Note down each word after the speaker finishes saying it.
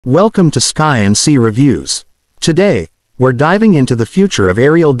Welcome to Sky and Sea Reviews. Today, we're diving into the future of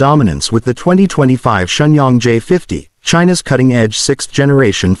aerial dominance with the 2025 Shenyang J-50, China's cutting-edge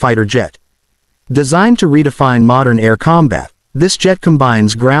sixth-generation fighter jet. Designed to redefine modern air combat, this jet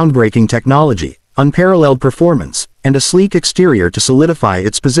combines groundbreaking technology, unparalleled performance, and a sleek exterior to solidify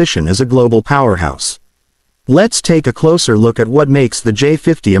its position as a global powerhouse. Let's take a closer look at what makes the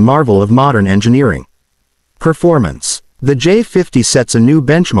J-50 a marvel of modern engineering. Performance. The J-50 sets a new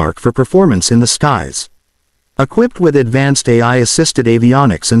benchmark for performance in the skies. Equipped with advanced AI-assisted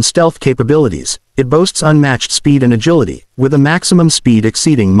avionics and stealth capabilities, it boasts unmatched speed and agility, with a maximum speed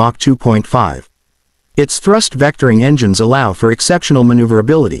exceeding Mach 2.5. Its thrust vectoring engines allow for exceptional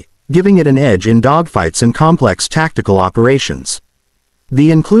maneuverability, giving it an edge in dogfights and complex tactical operations.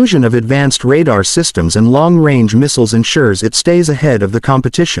 The inclusion of advanced radar systems and long-range missiles ensures it stays ahead of the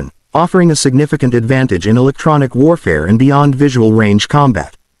competition, offering a significant advantage in electronic warfare and beyond visual range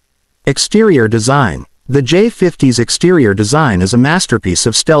combat. Exterior design. The J-50's exterior design is a masterpiece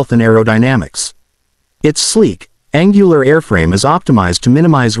of stealth and aerodynamics. Its sleek, angular airframe is optimized to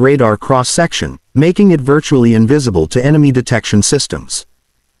minimize radar cross-section, making it virtually invisible to enemy detection systems.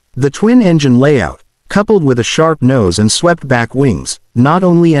 The twin-engine layout, coupled with a sharp nose and swept-back wings, not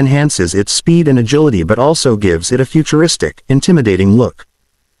only enhances its speed and agility but also gives it a futuristic, intimidating look.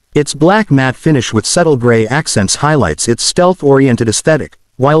 Its black matte finish with subtle gray accents highlights its stealth-oriented aesthetic,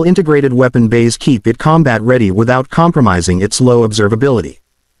 while integrated weapon bays keep it combat-ready without compromising its low observability.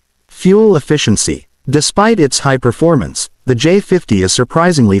 Fuel efficiency. Despite its high performance, the J-50 is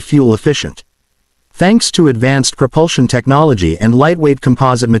surprisingly fuel-efficient. Thanks to advanced propulsion technology and lightweight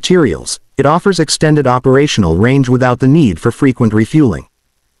composite materials, it offers extended operational range without the need for frequent refueling.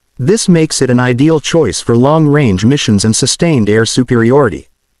 This makes it an ideal choice for long-range missions and sustained air superiority.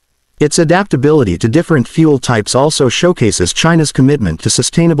 Its adaptability to different fuel types also showcases China's commitment to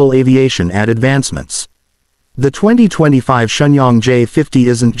sustainable aviation and advancements. The 2025 Shenyang J-50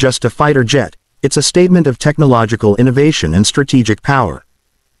 isn't just a fighter jet, it's a statement of technological innovation and strategic power.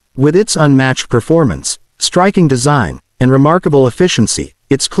 With its unmatched performance, striking design, and remarkable efficiency,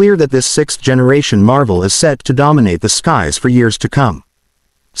 it's clear that this sixth-generation marvel is set to dominate the skies for years to come.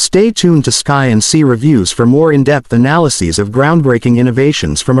 Stay tuned to Sky and Sea Reviews for more in-depth analyses of groundbreaking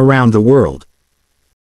innovations from around the world.